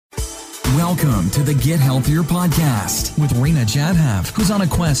Welcome to the Get Healthier podcast with Rena Jadhav, who's on a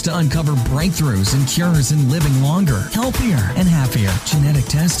quest to uncover breakthroughs and cures in living longer, healthier, and happier. Genetic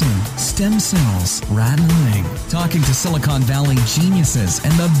testing, stem cells, rat milling, talking to Silicon Valley geniuses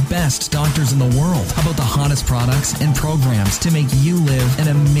and the best doctors in the world about the hottest products and programs to make you live an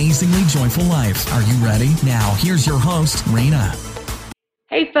amazingly joyful life. Are you ready? Now, here's your host, Rena.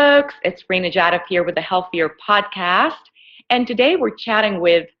 Hey folks, it's Rena Jadhav here with the Healthier Podcast, and today we're chatting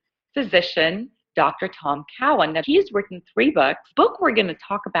with physician Dr. Tom Cowan. Now, he's written 3 books. The book we're going to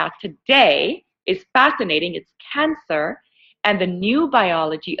talk about today is fascinating. It's Cancer and the New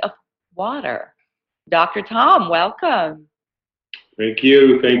Biology of Water. Dr. Tom, welcome. Thank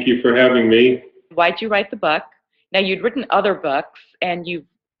you. Thank you for having me. Why'd you write the book? Now, you'd written other books, and you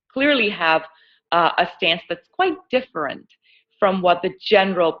clearly have a stance that's quite different from what the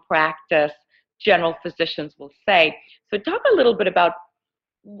general physicians will say. So talk a little bit about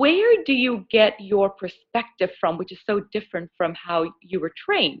where do you get your perspective from, which is so different from how you were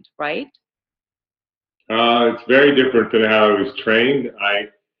trained, right? It's very different than how I was trained.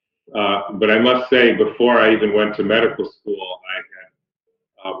 But I must say, before I even went to medical school,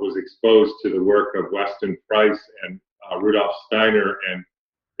 I was exposed to the work of Weston Price and Rudolf Steiner, and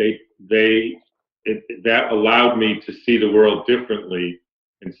that allowed me to see the world differently.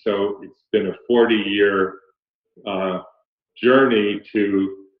 And so it's been a 40-year journey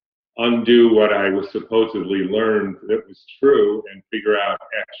to undo what I was supposedly learned that was true and figure out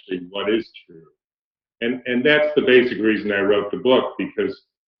actually what is true. And that's the basic reason I wrote the book, because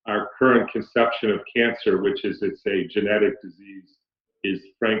our current conception of cancer, which is it's a genetic disease, is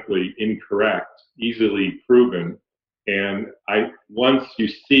frankly incorrect, easily proven. And once you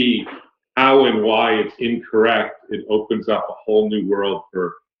see how and why it's incorrect, it opens up a whole new world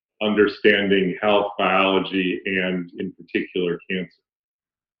for understanding health, biology, and in particular cancer.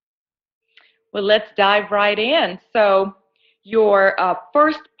 Well, let's dive right in. So your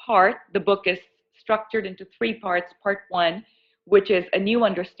first part, the book is structured into 3 parts. Part 1, which is a new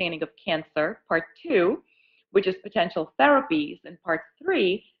understanding of cancer. Part 2, which is potential therapies. And Part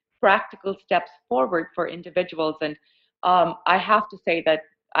 3, practical steps forward for individuals. And I have to say that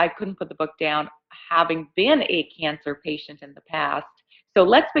I couldn't put the book down, having been a cancer patient in the past. So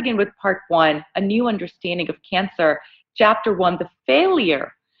let's begin with Part 1, a new understanding of cancer. Chapter 1, the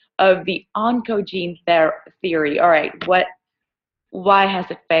failure of the oncogene theory. All right, why has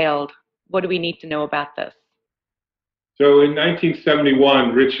it failed? What do we need to know about this? So in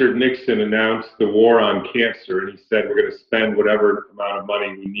 1971, Richard Nixon announced the war on cancer, and he said we're going to spend whatever amount of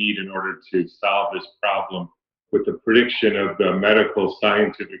money we need in order to solve this problem, with the prediction of the medical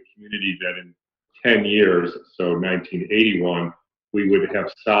scientific community that in 10 years, so 1981, we would have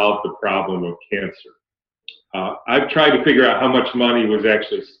solved the problem of cancer. I've tried to figure out how much money was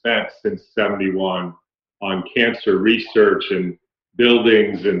actually spent since 71 on cancer research and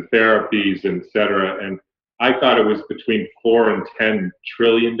buildings and therapies, et cetera. And I thought it was between $4 and $10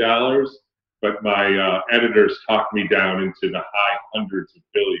 trillion, but my editors talked me down into the high hundreds of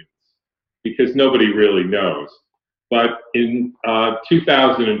billions, because nobody really knows. But in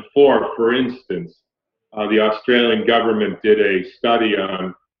 2004, for instance, the Australian government did a study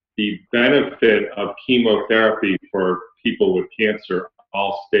on the benefit of chemotherapy for people with cancer,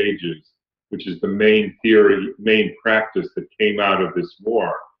 all stages, which is the main practice that came out of this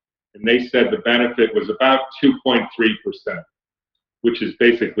war. And they said the benefit was about 2.3%, which is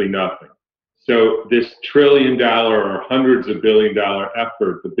basically nothing. So this $1 trillion or hundreds of $1 billion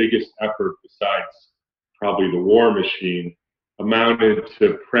effort, the biggest effort besides probably the war machine, amounted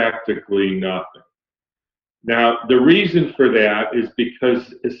to practically nothing. Now, the reason for that is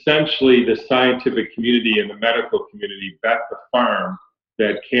because essentially the scientific community and the medical community bet the farm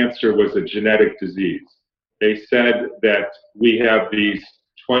that cancer was a genetic disease. They said that we have these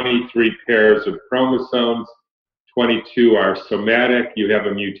 23 pairs of chromosomes, 22 are somatic. You have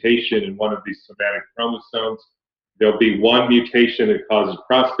a mutation in one of these somatic chromosomes. There'll be one mutation that causes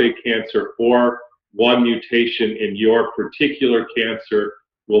prostate cancer, or one mutation in your particular cancer.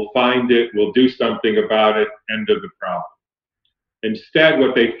 We'll find it, we'll do something about it, end of the problem. Instead,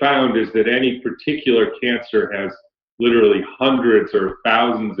 what they found is that any particular cancer has literally hundreds or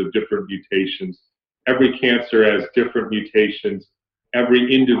thousands of different mutations. Every cancer has different mutations.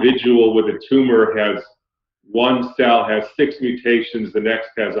 Every individual with a tumor has, one cell has 6 mutations, the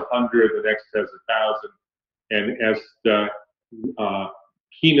next has 100, the next has 1,000. And as the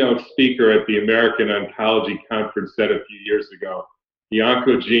keynote speaker at the American Oncology Conference said a few years ago, the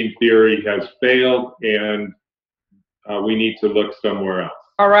oncogene theory has failed, and we need to look somewhere else.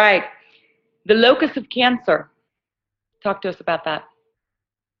 All right. The locus of cancer. Talk to us about that.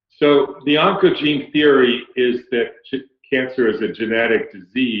 So the oncogene theory is that cancer is a genetic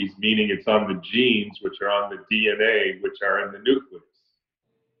disease, meaning it's on the genes, which are on the DNA, which are in the nucleus.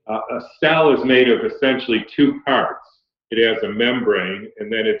 A cell is made of essentially two parts. It has a membrane,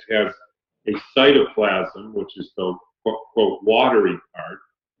 and then it has a cytoplasm, which is the quote watery part,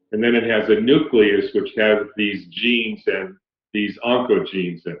 and then it has a nucleus, which has these genes and these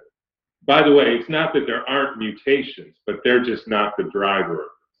oncogenes in it. By the way, it's not that there aren't mutations, but they're just not the driver.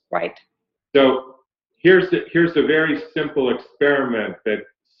 Right. So here's a very simple experiment that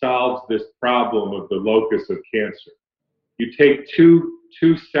solves this problem of the locus of cancer. You take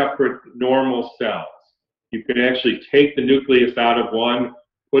two separate normal cells. You can actually take the nucleus out of one,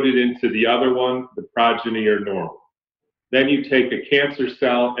 put it into the other one, the progeny are normal. Then you take a cancer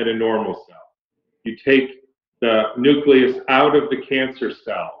cell and a normal cell. You take the nucleus out of the cancer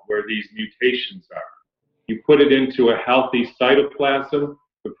cell where these mutations are. You put it into a healthy cytoplasm,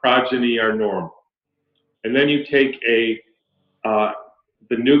 the progeny are normal. And then you take the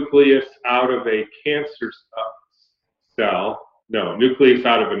nucleus out of a cancer nucleus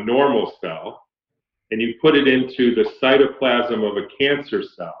out of a normal cell, and you put it into the cytoplasm of a cancer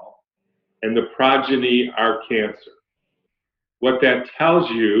cell, and the progeny are cancer. What that tells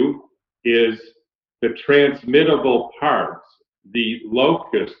you is the transmittable parts, the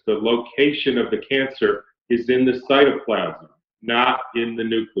locus, the location of the cancer is in the cytoplasm, not in the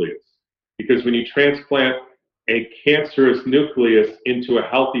nucleus. Because when you transplant a cancerous nucleus into a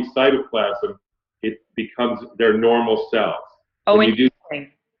healthy cytoplasm, it becomes their normal cells. Oh,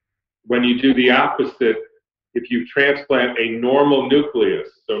 interesting. When you do the opposite, if you transplant a normal nucleus,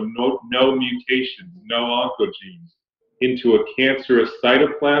 so no mutations, no oncogenes, into a cancerous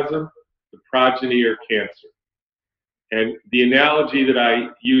cytoplasm, the progeny are cancer. And the analogy that I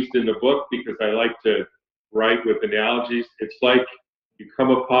used in the book, because I like to write with analogies, it's like you come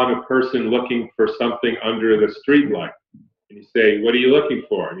upon a person looking for something under the streetlight. And you say, "What are you looking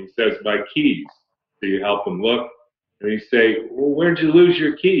for?" And he says, "My keys." So you help him look. And you say, "Well, where'd you lose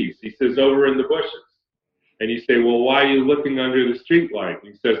your keys?" He says, "Over in the bushes." And you say, "Well, why are you looking under the streetlight?" And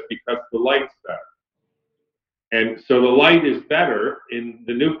he says, "Because the light's better." And so the light is better in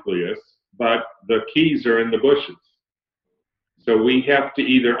the nucleus, but the keys are in the bushes. So we have to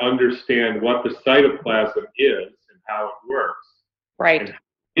either understand what the cytoplasm is and how it works. Right. And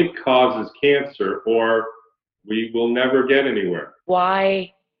it causes cancer, or we will never get anywhere.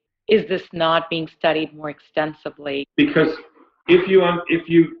 Why is this not being studied more extensively? Because if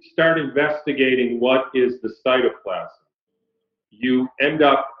you start investigating what is the cytoplasm, you end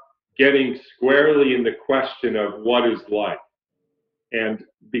up getting squarely in the question of what is life. And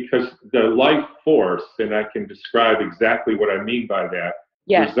because the life force, and I can describe exactly what I mean by that,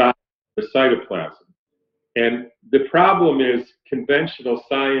 resides in the cytoplasm. And the problem is conventional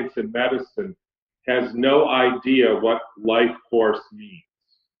science and medicine has no idea what life force means.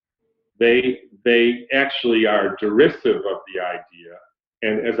 They actually are derisive of the idea.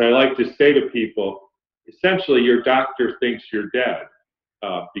 And as I like to say to people, essentially your doctor thinks you're dead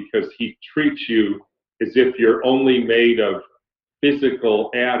because he treats you as if you're only made of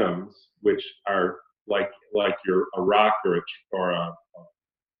physical atoms, which are like you're a rock or a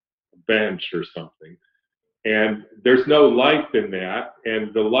bench or something. And there's no life in that.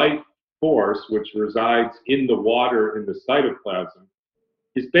 And the life force, which resides in the water in the cytoplasm,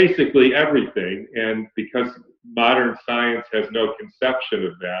 is basically everything. And because modern science has no conception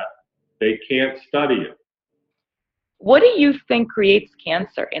of that, they can't study it. What do you think creates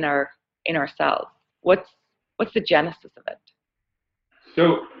cancer in our cells? What's the genesis of it?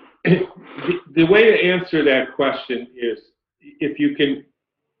 So the way to answer that question is if you can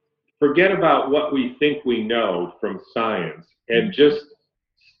forget about what we think we know from science and just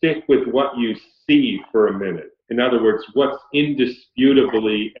stick with what you see for a minute. In other words, what's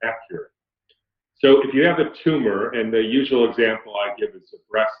indisputably accurate. So if you have a tumor, and the usual example I give is a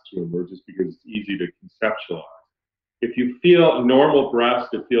breast tumor, just because it's easy to conceptualize. If you feel a normal breast,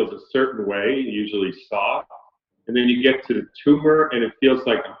 it feels a certain way, usually soft, and then you get to the tumor and it feels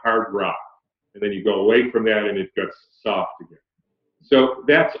like a hard rock. And then you go away from that and it gets soft again. So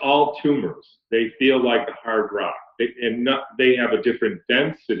that's all tumors. They feel like a hard rock. They have a different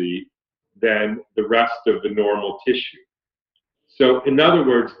density than the rest of the normal tissue. So in other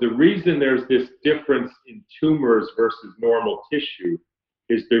words, the reason there's this difference in tumors versus normal tissue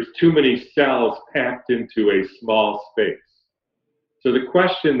is there's too many cells packed into a small space. So the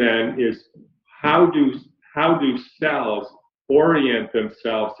question then is, how do cells orient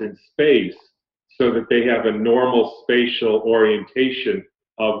themselves in space so that they have a normal spatial orientation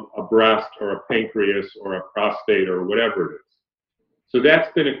of a breast or a pancreas or a prostate or whatever it is? So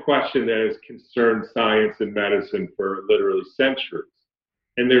that's been a question that has concerned science and medicine for literally centuries.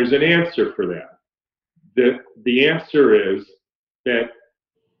 And there's an answer for that. The answer is that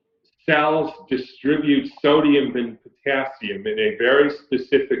cells distribute sodium and potassium in a very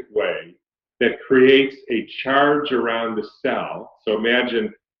specific way that creates a charge around the cell. So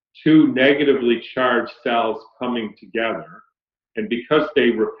imagine two negatively charged cells coming together, and because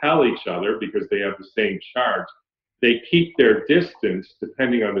they repel each other, because they have the same charge, they keep their distance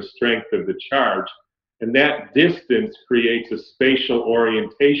depending on the strength of the charge, and that distance creates a spatial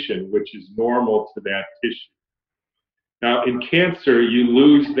orientation which is normal to that tissue. Now, in cancer, you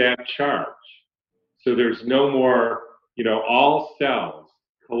lose that charge. So there's no more, all cells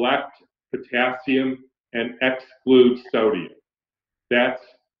collect potassium and exclude sodium. That's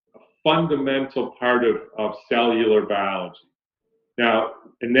a fundamental part of cellular biology. Now,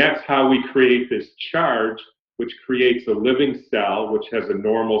 and that's how we create this charge, which creates a living cell, which has a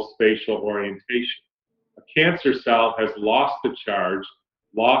normal spatial orientation. A cancer cell has lost the charge,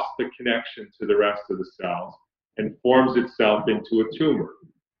 lost the connection to the rest of the cells, and forms itself into a tumor.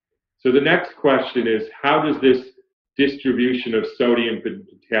 So the next question is, how does this distribution of sodium and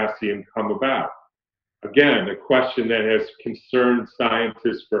potassium come about? Again, a question that has concerned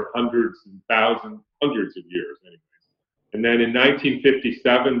scientists for hundreds of years anyways. And then in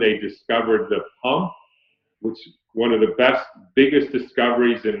 1957, they discovered the pump, which is one of the biggest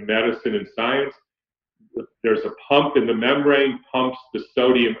discoveries in medicine and science. There's a pump in the membrane, pumps the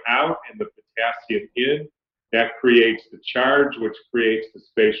sodium out and the potassium in. That creates the charge, which creates the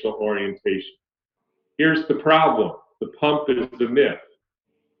spatial orientation. Here's the problem. The pump is a myth.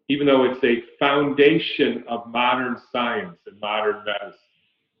 Even though it's a foundation of modern science and modern medicine,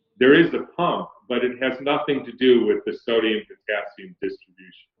 there is a pump, but it has nothing to do with the sodium-potassium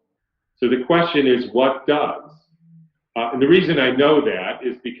distribution. So the question is, what does? And the reason I know that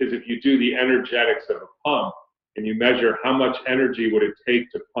is because if you do the energetics of a pump and you measure how much energy would it take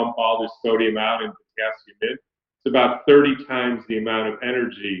to pump all this sodium out and potassium in, it's about 30 times the amount of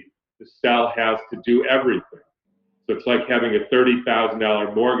energy the cell has to do everything. So it's like having a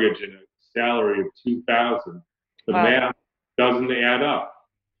 $30,000 mortgage and a salary of $2,000. The math doesn't add up.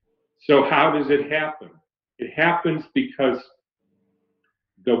 So how does it happen? It happens because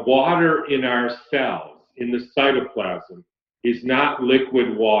the water in our cells, in the cytoplasm, is not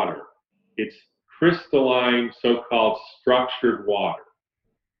liquid water. It's crystalline, so-called structured water.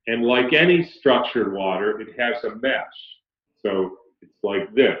 And like any structured water, it has a mesh. So it's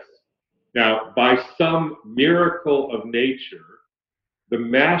like this. Now, by some miracle of nature, the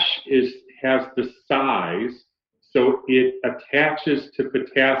mesh has the size so it attaches to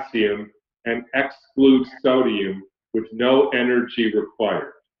potassium and excludes sodium with no energy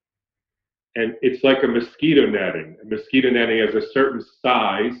required. And it's like a mosquito netting. A mosquito netting has a certain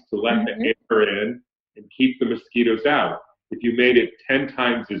size to let the air in and keep the mosquitoes out. If you made it 10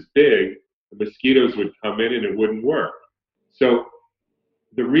 times as big, the mosquitoes would come in and it wouldn't work. So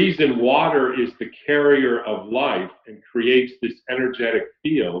the reason water is the carrier of life and creates this energetic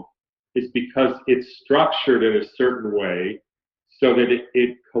field is because it's structured in a certain way so that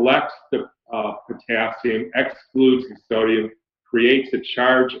it collects the potassium, excludes the sodium, creates a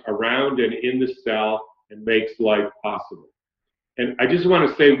charge around and in the cell, and makes life possible. And I just want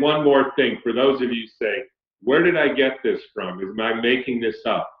to say one more thing for those of you who say, where did I get this from? Am I making this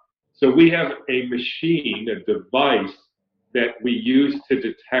up? So we have a machine, a device that we use to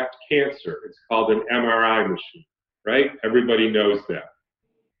detect cancer. It's called an MRI machine, right? Everybody knows that.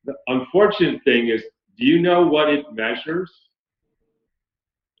 The unfortunate thing is, do you know what it measures?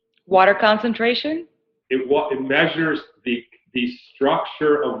 Water concentration? It measures the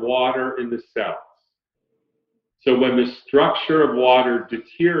structure of water in the cells. So when the structure of water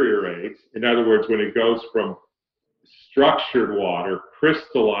deteriorates, in other words, when it goes from structured water,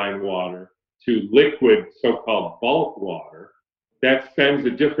 crystalline water, to liquid, so-called bulk water, that sends a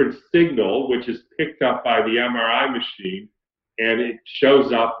different signal, which is picked up by the MRI machine, and it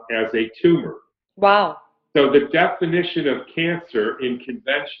shows up as a tumor. Wow. So the definition of cancer in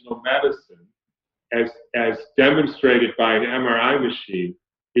conventional medicine, as demonstrated by an MRI machine,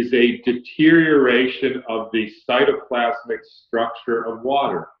 is a deterioration of the cytoplasmic structure of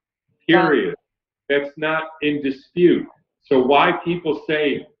water, period. Wow. That's not in dispute. So why people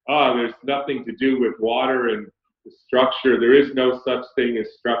say, there's nothing to do with water and the structure, there is no such thing as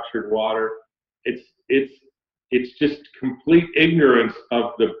structured water, it's just complete ignorance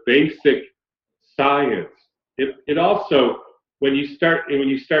of the basic science. It also, when you start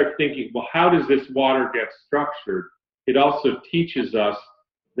thinking, well, how does this water get structured? It also teaches us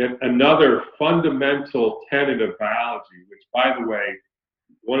that another fundamental tenet of biology, which, by the way,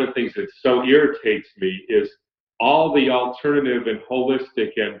 one of the things that so irritates me is all the alternative and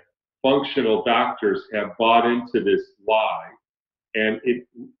holistic and functional doctors have bought into this lie, and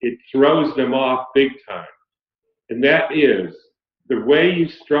it throws them off big time. And that is, the way you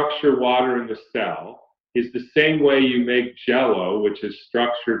structure water in the cell is the same way you make Jell-O, which is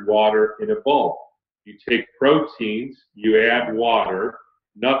structured water in a bowl. You take proteins, you add water,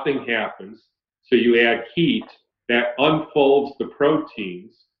 nothing happens. So you add heat that unfolds the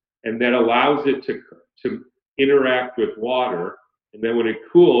proteins and that allows it to interact with water. And then when it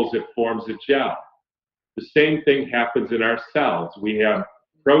cools, it forms a gel. The same thing happens in our cells. We have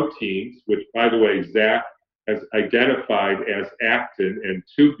proteins, which, by the way, Zach has identified as actin and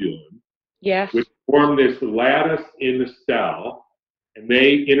tubulin, Yes. which form this lattice in the cell, and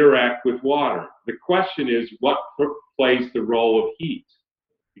they interact with water. The question is, what plays the role of heat?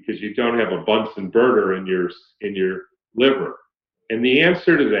 Because you don't have a Bunsen burner in your liver. And the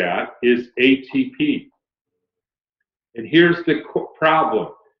answer to that is ATP. And here's the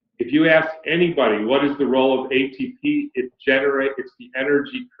problem. If you ask anybody what is the role of ATP, it's the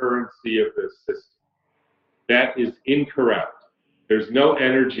energy currency of the system. That is incorrect. There's no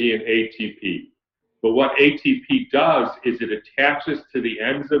energy in ATP. But what ATP does is it attaches to the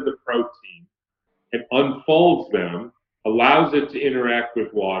ends of the protein and unfolds them, allows it to interact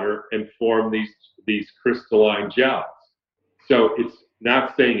with water and form these crystalline gels. So it's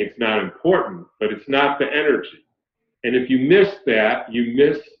not saying it's not important, but it's not the energy. And if you miss that, you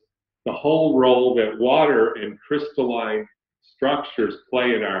miss the whole role that water and crystalline structures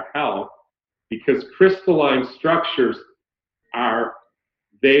play in our health, because crystalline structures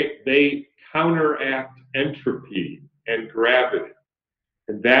they counteract entropy and gravity.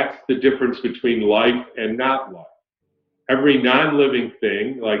 And that's the difference between life and not life. Every non-living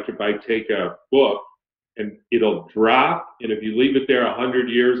thing, like if I take a book and it'll drop, and if you leave it there 100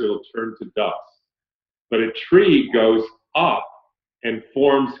 years, it'll turn to dust. But a tree goes up and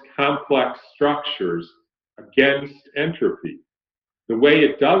forms complex structures against entropy. The way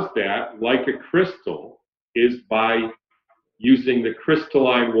it does that, like a crystal, is by using the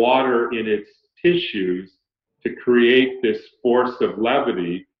crystalline water in its tissues to create this force of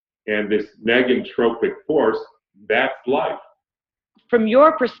levity and this negentropic force. That's life. From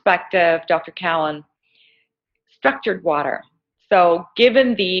your perspective, Dr. Cowan, structured water. So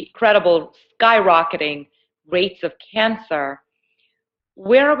given the credible skyrocketing rates of cancer,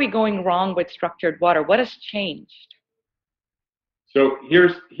 where are we going wrong with structured water? What has changed? So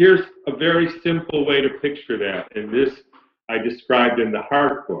here's a very simple way to picture that. And this I described in the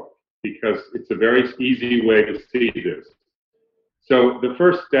Heart book, because it's a very easy way to see this. So the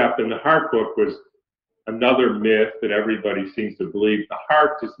first step in the Heart book was another myth that everybody seems to believe. The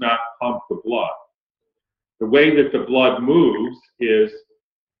heart does not pump the blood. The way that the blood moves is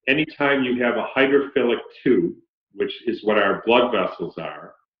anytime you have a hydrophilic tube, which is what our blood vessels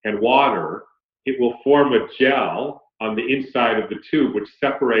are, and water, it will form a gel on the inside of the tube, which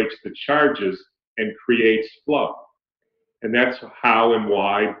separates the charges and creates flow. And that's how and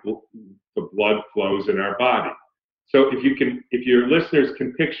why the blood flows in our body. So if your listeners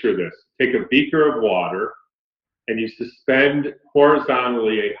can picture this, take a beaker of water and you suspend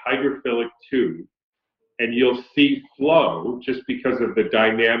horizontally a hydrophilic tube, and you'll see flow just because of the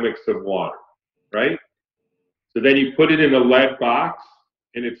dynamics of water, right? So then you put it in a lead box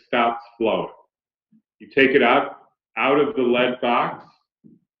and it stops flowing. You take it out of the lead box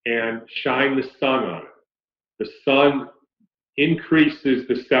and shine the sun on it. The sun increases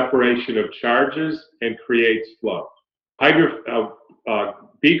the separation of charges and creates flow.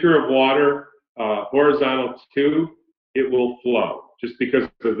 Beaker of water, horizontal tube, it will flow just because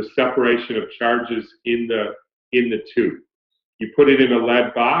of the separation of charges in the tube. You put it in a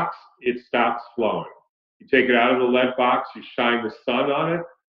lead box, it stops flowing. You take it out of the lead box, you shine the sun on it,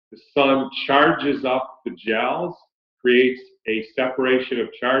 the sun charges up the gels, creates a separation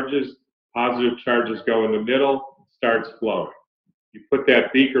of charges, positive charges go in the middle, it starts flowing. You put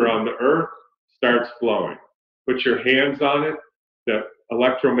that beaker on the earth, starts flowing. Put your hands on it, the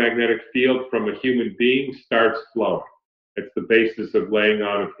electromagnetic field from a human being starts flowing. It's the basis of laying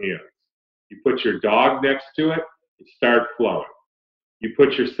on of hands. You put your dog next to it, it starts flowing. You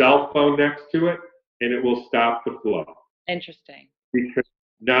put your cell phone next to it, and it will stop the flow. Interesting. Because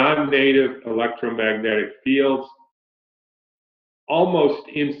non-native electromagnetic fields almost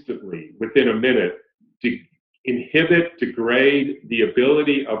instantly, within a minute, degrade the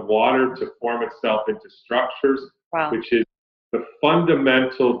ability of water to form itself into structures, wow, which is the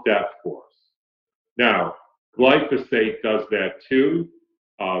fundamental death force. Now, glyphosate does that too.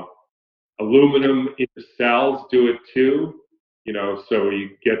 Aluminum in the cells do it too. So you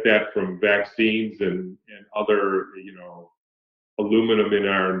get that from vaccines and other, aluminum in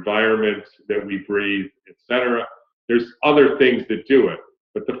our environment that we breathe, etc. There's other things that do it.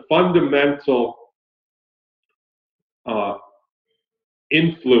 But the fundamental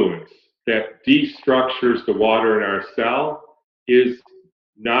influence that destructures the water in our cell is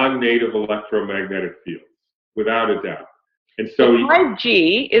non-native electromagnetic fields, without a doubt. And so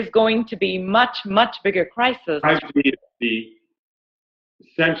 5G is going to be much, much bigger crisis. 5G is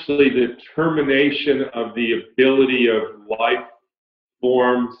essentially the termination of the ability of life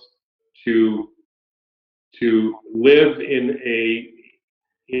forms to live in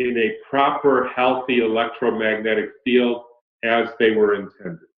a proper, healthy electromagnetic field as they were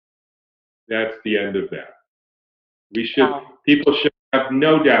intended. That's the end of that. People should have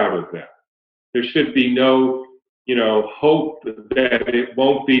no doubt of that. There should be no, hope that it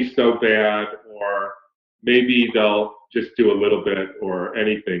won't be so bad, or maybe they'll just do a little bit or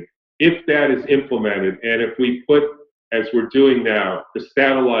anything. If that is implemented, and if we put, as we're doing now, the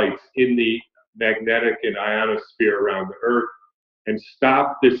satellites in the magnetic and ionosphere around the Earth, and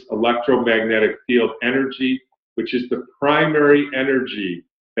stop this electromagnetic field energy, which is the primary energy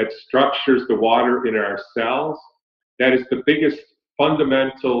that structures the water in our cells, that is the biggest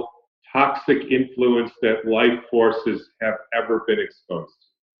fundamental toxic influence that life forces have ever been exposed to,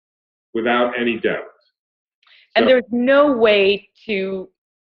 without any doubt. And there's no way to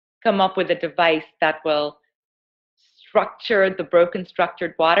come up with a device that will structure the broken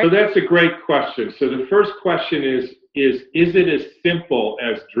structured water? So that's a great question. So the first question is it as simple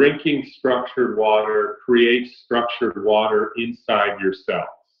as drinking structured water creates structured water inside your cells?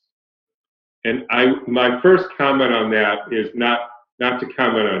 And my first comment on that is not to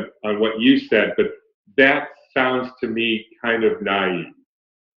comment on what you said, but that sounds to me kind of naive,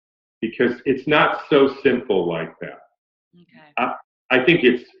 because it's not so simple like that. Okay. I think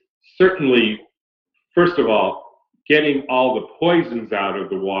it's certainly, first of all, getting all the poisons out of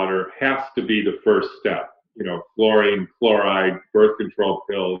the water has to be the first step. Fluorine, fluoride, birth control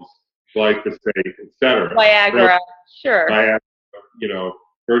pills, glyphosate, etc. Viagra, sure. Viagra,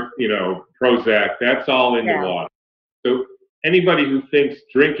 Prozac, that's all in the water. So anybody who thinks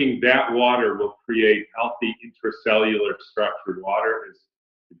drinking that water will create healthy intracellular structured water is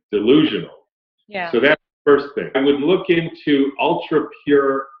delusional. Yeah. So that's the first thing. I would look into ultra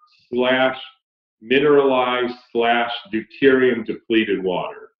pure / mineralized / deuterium depleted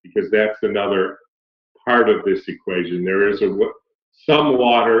water, because that's another part of this equation. There is some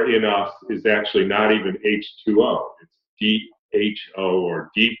water in us is actually not even H2O. It's DHO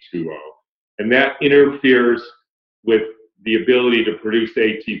or D2O. And that interferes with the ability to produce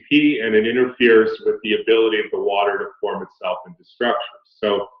ATP, and it interferes with the ability of the water to form itself into structures.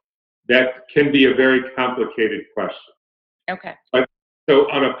 So that can be a very complicated question. Okay. But so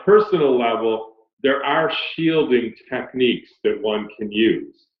on a personal level, there are shielding techniques that one can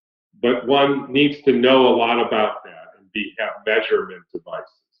use, but one needs to know a lot about that and have measurement devices.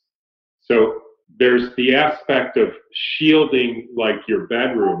 So there's the aspect of shielding, like your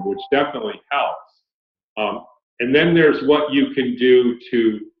bedroom, which definitely helps. And then there's what you can do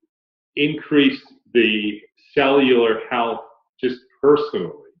to increase the cellular health just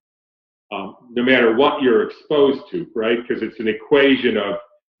personally, no matter what you're exposed to, right? Because it's an equation of,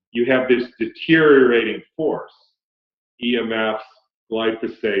 you have this deteriorating force, EMFs,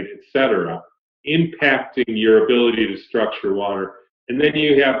 glyphosate, etc., impacting your ability to structure water. And then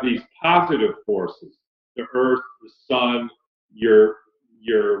you have these positive forces, the earth, the sun, your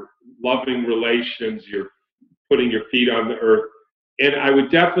loving relations, you're putting your feet on the earth. And I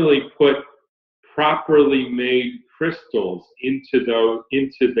would definitely put properly made crystals into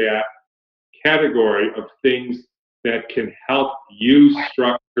that category of things that can help you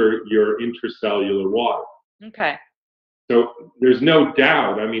structure your intracellular water. Okay. So there's no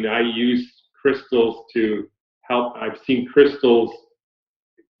doubt. I mean, I use crystals to help. I've seen crystals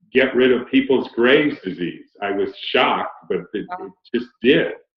get rid of people's Graves' disease. I was shocked, but it just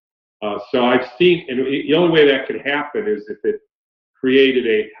did. So I've seen, and the only way that could happen is if it created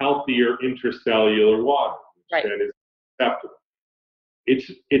a healthier intracellular water, which then is acceptable.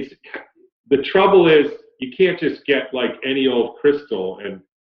 The trouble is, you can't just get like any old crystal, and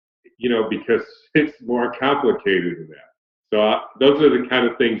because it's more complicated than that. So those are the kind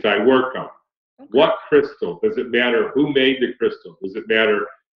of things I work on. Okay. What crystal? Does it matter who made the crystal? Does it matter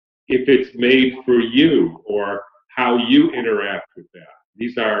if it's made for you or how you interact with that?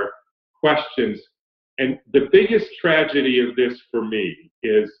 These are questions. And the biggest tragedy of this for me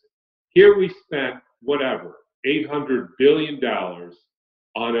is, here we spent, $800 billion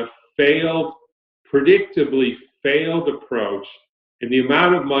on a predictably failed approach, and the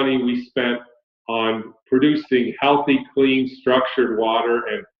amount of money we spent on producing healthy, clean, structured water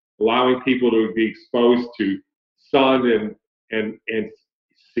and allowing people to be exposed to sun and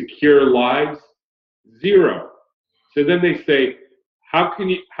secure lives, zero. So then they say, how can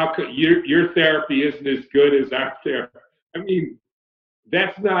your therapy isn't as good as our therapy? I mean,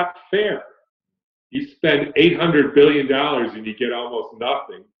 that's not fair. You spend $800 billion and you get almost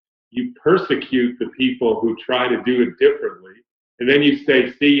nothing. You persecute the people who try to do it differently. And then you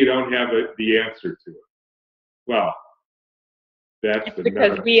say, see, you don't have the answer to it. Well, that's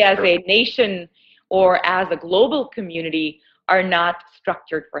because we as a nation or as a global community are not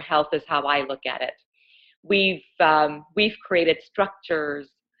structured for health is how I look at it. We've created structures,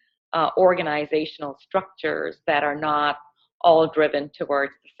 organizational structures that are not all driven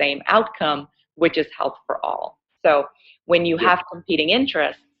towards the same outcome, which is health for all. So when you have competing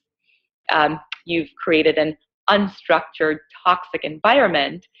interests, you've created an unstructured, toxic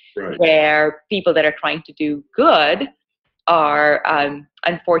environment where people that are trying to do good are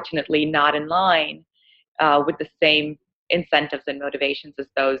unfortunately not in line with the same incentives and motivations as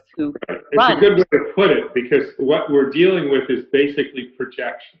those who run. It's a good way to put it, because what we're dealing with is basically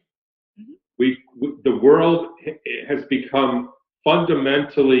projection. The world has become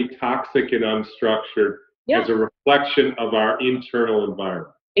fundamentally toxic and unstructured as a reflection of our internal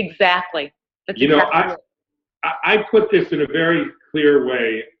environment. Exactly. That's I put this in a very clear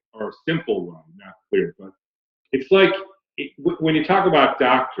way, or simple way, not clear, but it's like when you talk about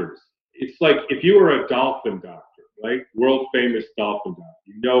doctors, it's like if you were a dolphin doctor, right? World famous dolphin doctor.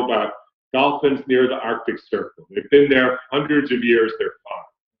 You know about dolphins near the Arctic Circle. They've been there hundreds of years, they're fine.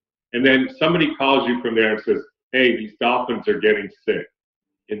 And then somebody calls you from there and says, hey, these dolphins are getting sick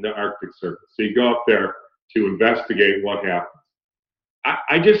in the Arctic Circle. So you go up there to investigate what happens.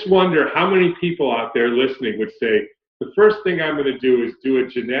 I just wonder how many people out there listening would say, the first thing I'm going to do is do a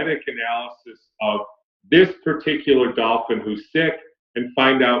genetic analysis of this particular dolphin who's sick and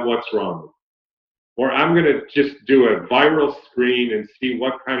find out what's wrong with it. Or I'm going to just do a viral screen and see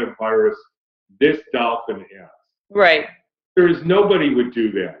what kind of virus this dolphin has. Right. There is nobody would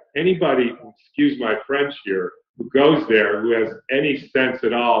do that. Anybody, excuse my French here, who goes there, who has any sense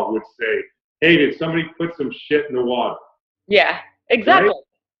at all, would say, hey, did somebody put some shit in the water? Yeah, exactly. Right?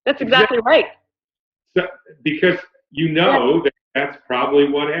 That's exactly right. So, because you know that that's probably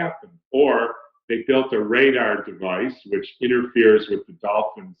what happened. Or they built a radar device which interferes with the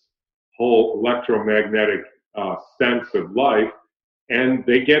dolphin's whole electromagnetic sense of life, and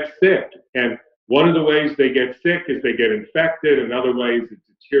they get sick. And one of the ways they get sick is they get infected. Another way is it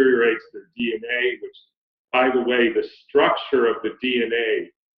deteriorates their DNA, which, by the way, the structure of the DNA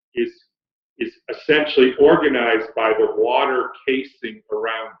is essentially organized by the water casing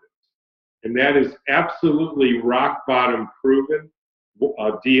around it. And that is absolutely rock bottom proven.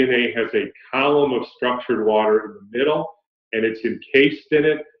 DNA has a column of structured water in the middle, and it's encased in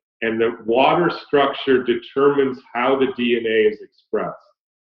it. And the water structure determines how the DNA is expressed,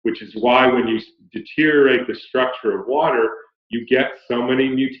 which is why when you deteriorate the structure of water, you get so many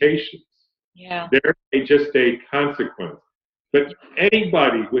mutations. Yeah. They're just a consequence. But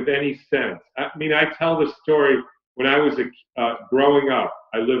anybody with any sense, I mean, I tell the story, when I was growing up,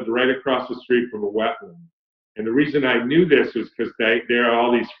 I lived right across the street from a wetland. And the reason I knew this was because there are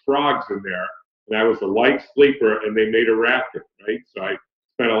all these frogs in there, and I was a light sleeper, and they made a racket, right? So I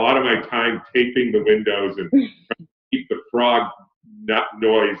spent a lot of my time taping the windows and trying to keep the frog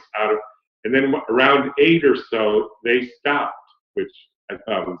noise out of. And then around 8 or so, they stopped, which I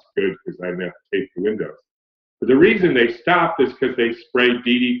thought was good because I didn't have to tape the windows. But the reason they stopped is because they sprayed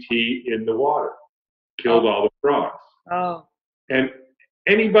DDT in the water, killed all the frogs. Oh. And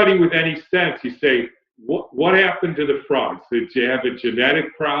anybody with any sense, you say, what happened to the frogs? Did you have a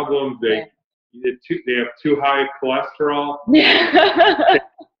genetic problem? They have too high cholesterol. They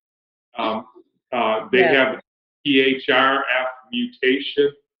have PHRF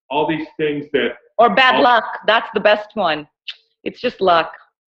mutation. All these things that. Or bad luck. That's the best one. It's just luck.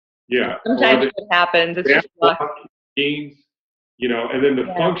 Yeah. Sometimes it happens. It's just luck. Genes, and then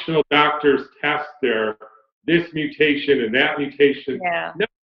the functional doctors test this mutation and that mutation. Yeah. No,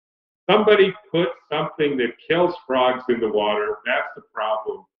 somebody put something that kills frogs in the water. That's the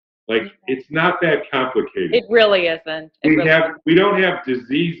problem. It's not that complicated. It really isn't. We don't have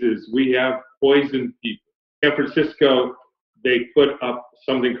diseases. We have poisoned people. San Francisco, they put up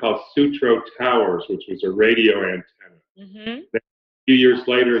something called Sutro Towers, which was a radio antenna. Mm-hmm. A few years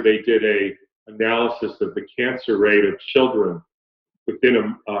later, they did a analysis of the cancer rate of children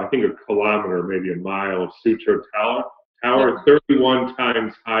within I think a kilometer, maybe a mile of Sutro are 31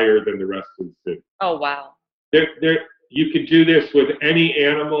 times higher than the rest of the city. Oh, wow. You could do this with any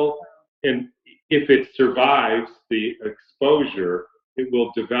animal, and if it survives the exposure, it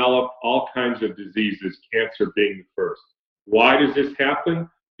will develop all kinds of diseases, cancer being the first. Why does this happen?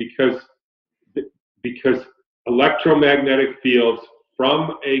 Because electromagnetic fields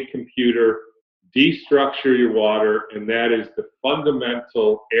from a computer destructure your water, and that is the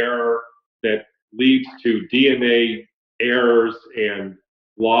fundamental error that leads to DNA errors and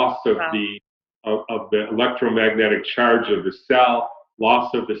loss of the electromagnetic charge of the cell,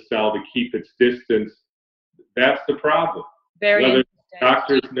 loss of the cell to keep its distance. That's the problem. Very Whether interesting.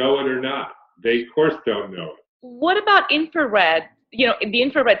 doctors know it or not, they of course don't know it. What about infrared? You know, the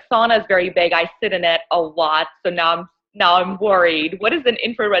infrared sauna is very big. I sit in it a lot, so now I'm worried. What is an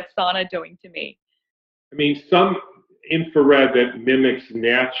infrared sauna doing to me? I mean, some infrared that mimics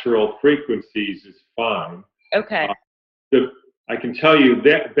natural frequencies is fine. Okay. I can tell you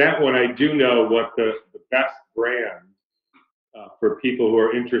that one I do know what the best brand for people who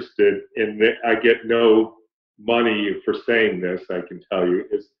are interested in that. I get no money for saying this, I can tell you,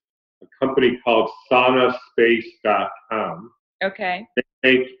 is a company called saunaspace.com. Okay. They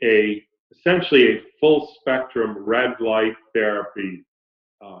make essentially a full spectrum red light therapy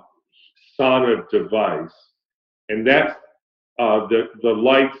sauna device, and that's the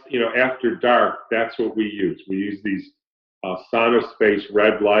lights. You know, after dark, that's what we use. We use these SaunaSpace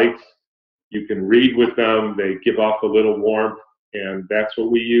red lights. You can read with them. They give off a little warmth, and that's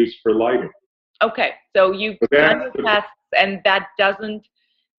what we use for lighting. Okay, so you've done your tests, and that doesn't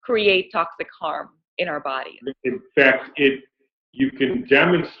create toxic harm in our body. In fact, you can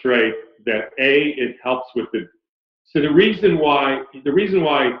demonstrate that it helps with the reason why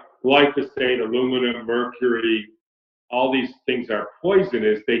glyphosate, aluminum, mercury, all these things are poison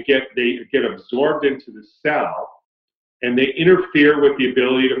is they get absorbed into the cell, and they interfere with the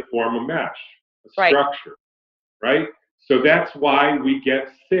ability to form a mesh, a structure, right? So that's why we get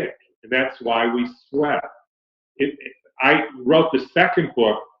sick, and that's why we sweat. I wrote the second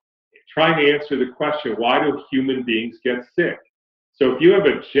book trying to answer the question, why do human beings get sick? So if you have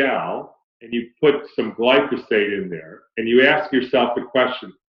a gel and you put some glyphosate in there, and you ask yourself the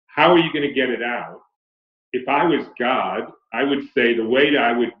question, how are you going to get it out? If I was God, I would say the way that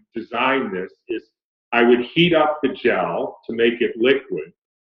I would design this is I would heat up the gel to make it liquid,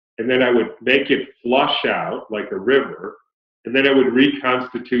 and then I would make it flush out like a river, and then I would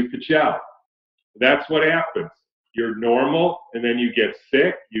reconstitute the gel. That's what happens. You're normal, and then you get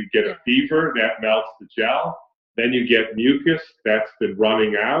sick, you get a fever, that melts the gel, then you get mucus, that's the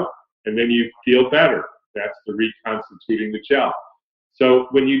running out, and then you feel better. That's the reconstituting the gel. So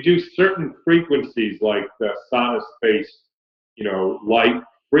when you do certain frequencies like the SaunaSpace, light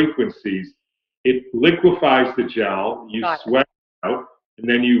frequencies, it liquefies the gel, you sweat out, and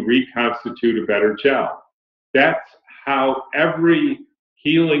then you reconstitute a better gel. That's how every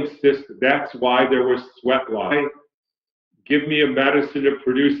healing system, that's why there was sweat lodge. Give me a medicine to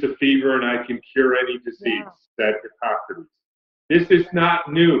produce a fever and I can cure any disease, said Hippocrates. This is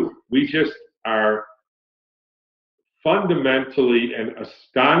not new. We just are fundamentally and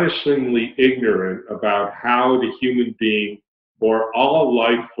astonishingly ignorant about how the human being or all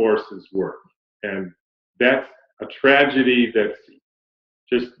life forces work. And that's a tragedy that's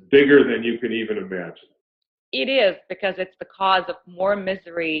just bigger than you can even imagine. It is, because it's the cause of more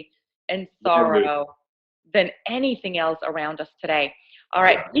misery and sorrow than anything else around us today. All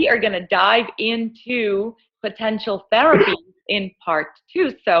right, we are going to dive into potential therapies in part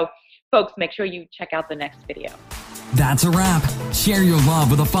 2. So, folks, make sure you check out the next video. That's a wrap. Share your love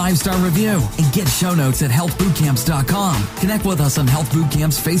with a 5-star review and get show notes at healthbootcamps.com. Connect with us on Health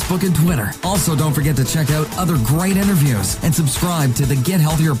Bootcamp's Facebook and Twitter. Also, don't forget to check out other great interviews and subscribe to the Get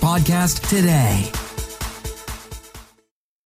Healthier podcast today.